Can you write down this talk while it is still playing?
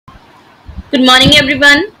Good morning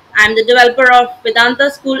everyone. I am the developer of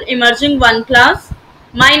Vedanta School Emerging 1 class.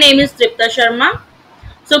 My name is Tripta Sharma.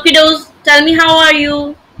 So kiddos, tell me how are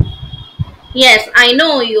you? Yes, I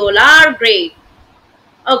know you all are great.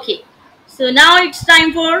 Okay, so now it's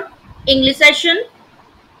time for English session.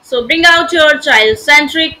 So bring out your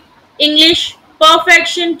child-centric English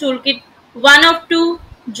perfection toolkit 1 of 2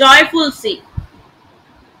 joyful C.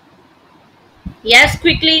 Yes,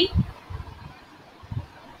 quickly.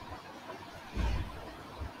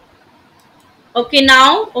 Okay,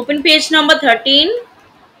 now open page number 13.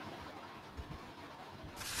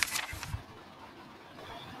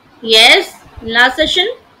 Yes, in last session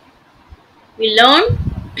we learned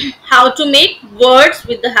how to make words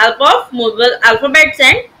with the help of movable alphabets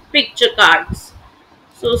and picture cards.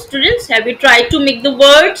 So students, have you tried to make the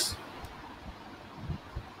words?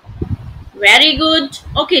 Very good.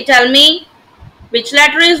 Okay, tell me, which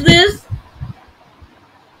letter is this?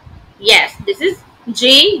 Yes, this is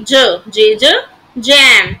J, J, J, J,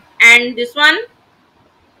 jam. And this one,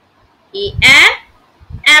 E, A,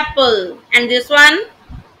 apple. And this one,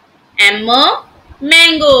 M,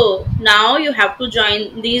 mango. Now you have to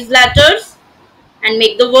join these letters and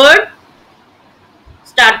make the word.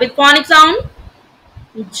 Start with phonic sound.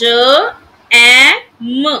 J, A,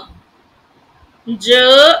 M.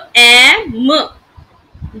 Jam.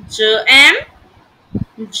 Jam.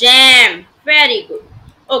 Jam. Very good.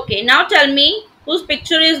 Okay, now tell me, whose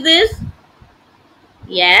picture is this?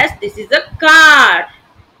 Yes, this is a car.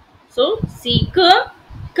 So, seek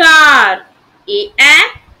car. A,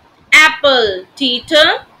 apple.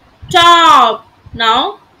 Teeter, top.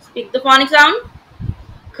 Now, speak the phonic sound.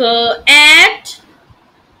 Cat.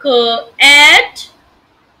 Cat.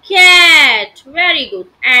 Cat. Very good.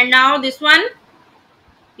 And now this one.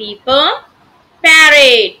 People,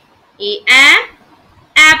 parrot. A,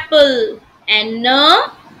 apple. And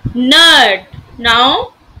nut.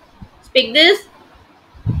 Now speak this.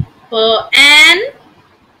 An,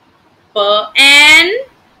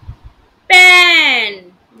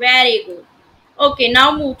 pen. Very good. Okay,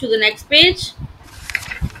 now move to the next page.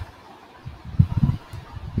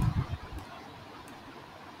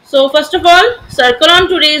 So first of all, circle on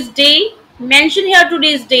today's day. Mention here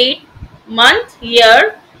today's date, month,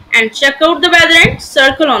 year, and check out the weather and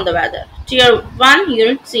circle on the weather. Tier 1,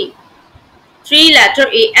 Unit C. 3 letter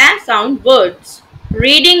A sound words.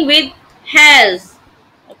 Reading with has.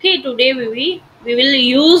 Okay, today we will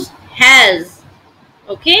use has.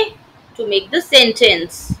 Okay, to make the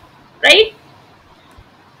sentence. Right?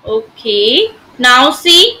 Okay. Now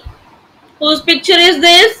see, whose picture is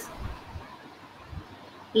this?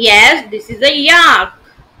 Yes, this is a yak.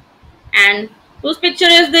 And whose picture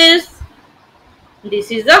is this?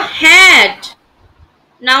 This is a hat.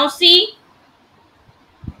 Now see,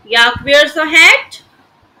 yak wears a hat.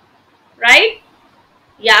 Right?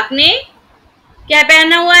 yak ने क्या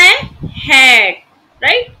पहना हुआ है? Hat.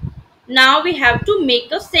 Right? Now we have to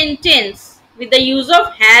make a sentence with the use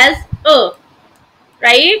of has a.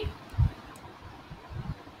 Right?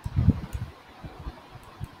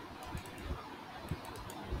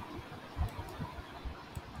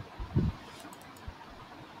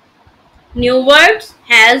 New words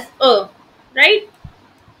has a. Right?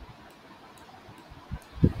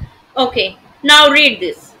 Okay. Now read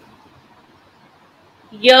this.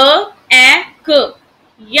 Yak.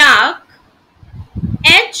 Yak.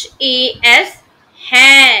 Has.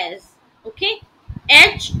 Has. Okay.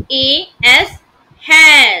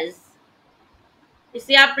 Has.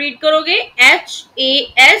 इसे आप read करोगे has.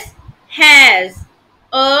 A,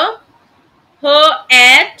 her,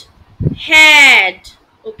 at, had.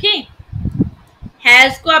 Okay.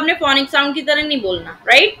 has को आपने phonic sound की तरह नहीं बोलना.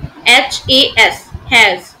 Right.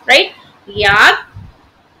 has. Right. Yak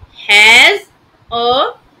has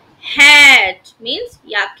a hat. Means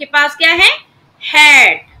याक के पास क्या है?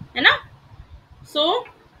 hat. है ना? So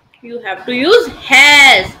you have to use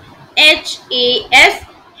has.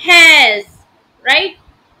 Has. Right?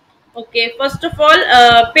 Okay, first of all,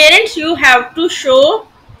 parents, you have to show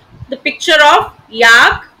the picture of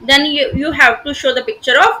yak, then you have to show the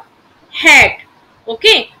picture of hat.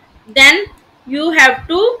 Okay, then you have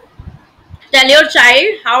to tell your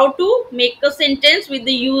child how to make a sentence with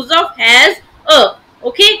the use of has a.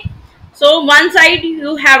 Okay, so one side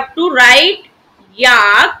you have to write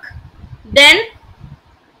yak, then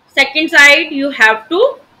second side you have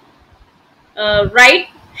to write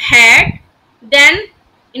hat, then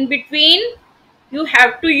in between you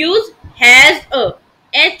have to use has a.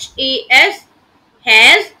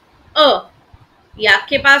 has a. याक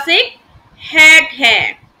के पास एक hat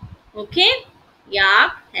है. Okay,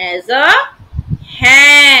 yak has a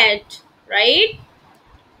hat. Right?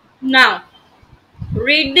 Now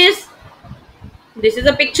read this. This is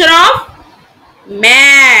a picture of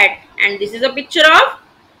mat, and this is a picture of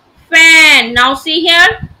fan. Now see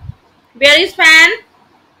here, where is fan?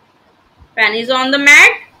 Fan is on the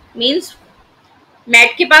mat, means mat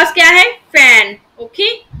के पास क्या है? Fan.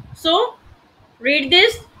 Okay, so read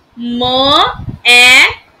this. Mat,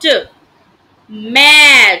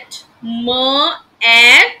 mat,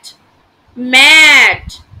 mat,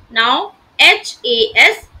 mat. Now has,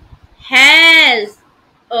 has,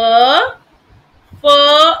 a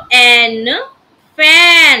fan,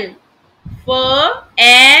 fan.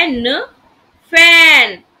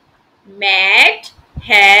 Mat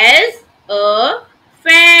has a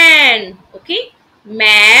fan. Okay,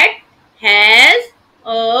 mat has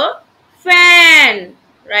a fan,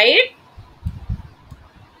 right?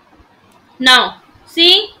 Now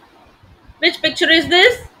see, which picture is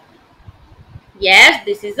this? Yes,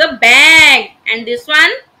 this is a bag, and this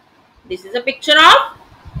one, this is a picture of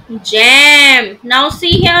jam. Now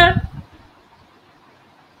see here,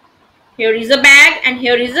 here is a bag and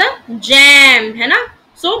here is a jam, है ना?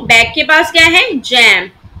 So bag के पास क्या है?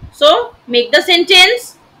 Jam. So make the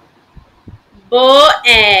sentence.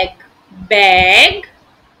 Bag, bag,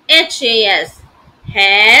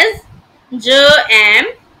 has, jam.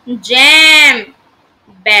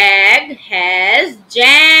 Bag has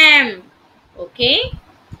jam. Okay,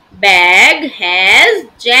 bag has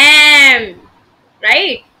jam,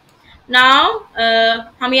 right? Now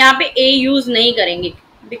हम यहाँ पे a use नहीं करेंगे,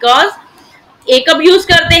 बिकॉज ए कब यूज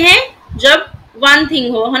करते हैं? जब वन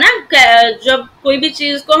थिंग हो, है ना, जब कोई भी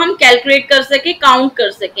चीज को हम कैलकुलेट कर सके, काउंट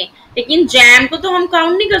कर सके. लेकिन जैम को तो हम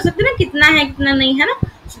काउंट नहीं कर सकते ना, कितना है कितना नहीं, है ना.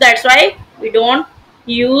 So that's why we don't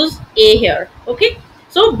use A here. Okay,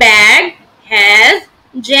 so bag has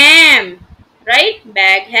jam, right?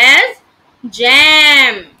 Bag has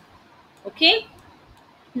jam. Okay,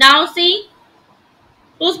 now see,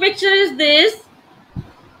 whose picture is this?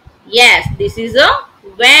 Yes, this is a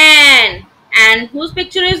van. And whose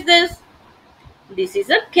picture is this? This is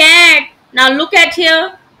a cat. Now look at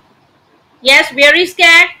here. Yes, where is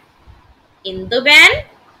cat? In the van,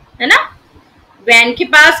 है ना? Van के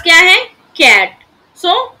पास क्या है? Cat.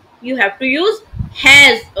 So you have to use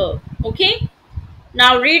has a. Okay.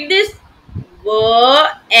 Now read this.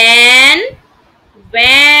 Van,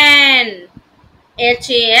 van.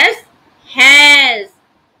 has.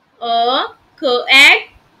 A cat,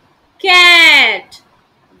 cat.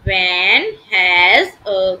 Van has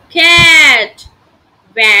a cat.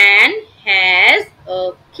 Van has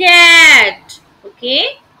a cat.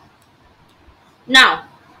 Okay. Now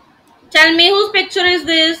tell me, whose picture is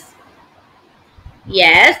this?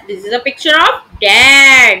 Yes, this is a picture of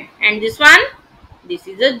dad. And this one, this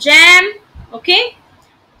is a jam. Okay,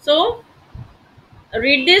 so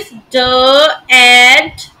read this.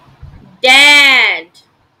 Dad,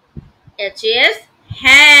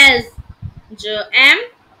 has, jam.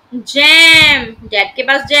 Dad के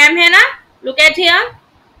पास jam है ना? Look at here,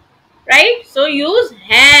 right? So use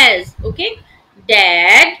has. Okay,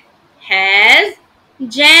 dad has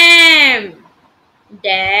jam.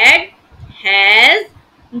 Dad has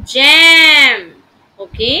jam.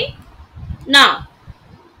 Okay, now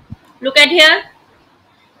look at here.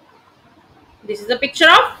 This is a picture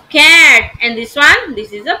of cat, and this one,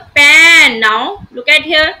 this is a pan. Now look at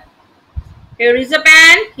here. Here is a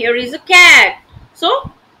pan, here is a cat.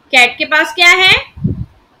 So cat के पास क्या है?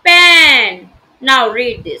 Pan. Now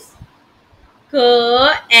read this.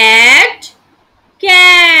 Cat,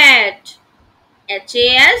 cat.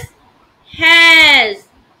 has.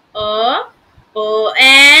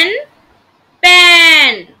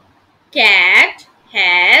 Pan. Cat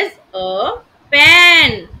has a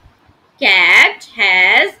pen. Cat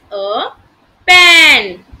has a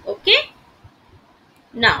pen. Okay.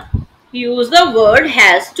 Now use the word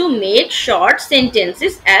has to make short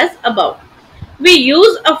sentences as above. We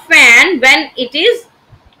use a fan when it is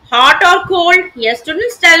hot or cold. Yes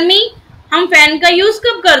students, tell me, हम fan का use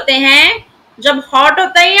कब करते हैं? जब hot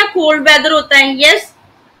होता है या cold weather होता है? यस,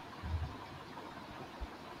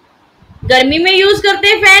 गर्मी में यूज करते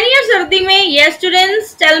हैं फैन या सर्दी में? Yes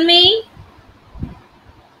students, tell me.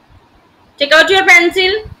 Take out your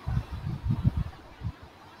pencil.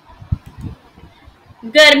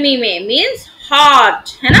 गर्मी में मीन्स हॉट,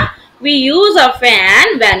 है ना? We use a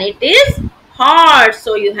fan when it is hot,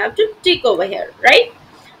 so you have to tick over here, right?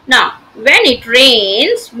 Now when it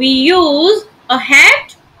rains we use a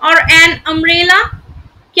hat or an umbrella.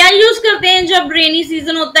 क्या use करते हैं जब rainy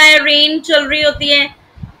season होता है, rain चल रही होती है?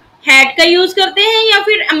 हैट का यूज करते हैं या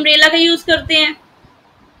फिर अम्ब्रेला का यूज करते हैं?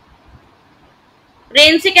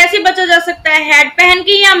 रेन से कैसे बचा जा सकता है? हैट पहन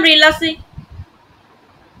के या अम्ब्रेला से?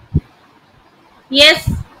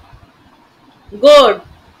 Yes, good.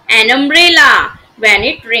 An umbrella. When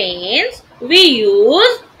it rains, we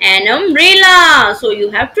use an umbrella. So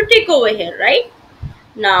you have to take over here, right?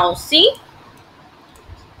 Now see,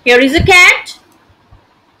 here is a cat.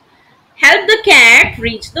 Help the cat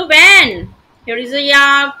reach the van. Here is a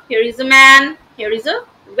yak. Here is a man. Here is a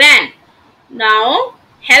van. Now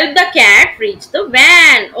help the cat reach the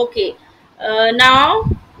van. Okay. Now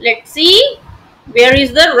let's see where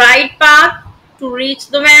is the right path to reach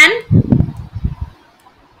the van.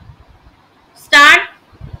 Start.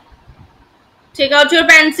 Take out your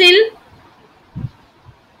pencil.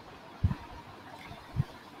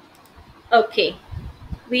 Okay.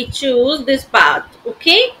 We choose this path.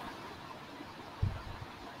 Okay.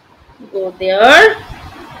 Go there.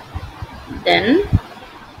 Then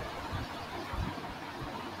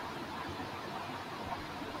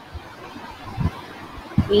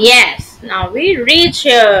yes. Now we reach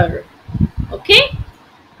here. Okay.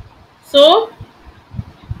 So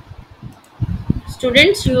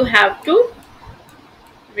students, you have to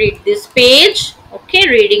read this page. Okay.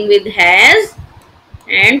 Reading with has.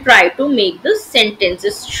 And try to make the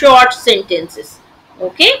sentences short sentences.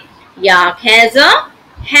 Okay. Yak has a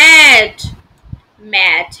hat.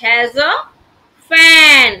 Mat has a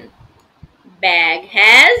fan. Bag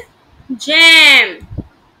has jam.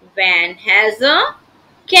 Van has a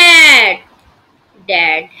cat.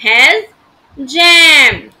 Dad has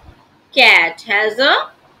jam. Cat has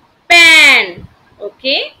a pen.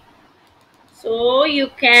 Okay. So you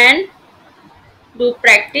can do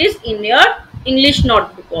practice in your English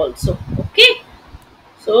notebook also. Okay.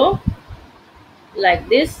 So like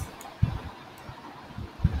this.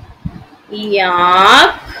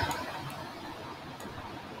 Yak,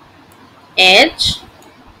 H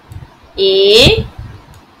A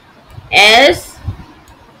S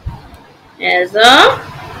as a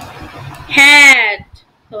hat.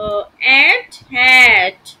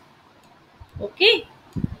 Hat. Okay.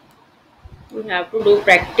 You have to do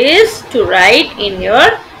practice to write in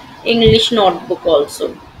your English notebook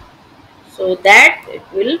also, so that it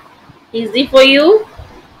will easy for you.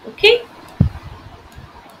 Okay.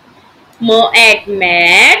 At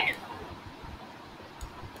mat,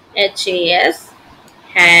 HAS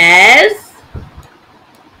has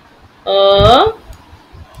a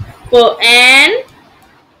an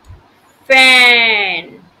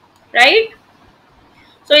fan, right?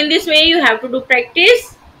 So in this way you have to do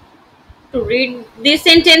practice to read these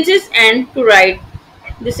sentences and to write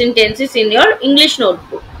the sentences in your English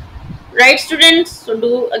notebook, right students? So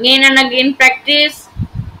do again and again practice,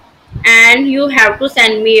 and you have to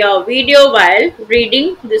send me a video while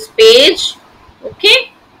reading this page.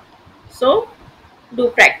 Okay. So do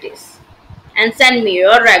practice and send me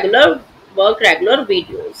your regular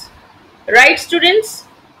videos, right students?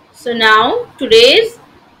 So now today's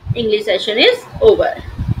English session is over.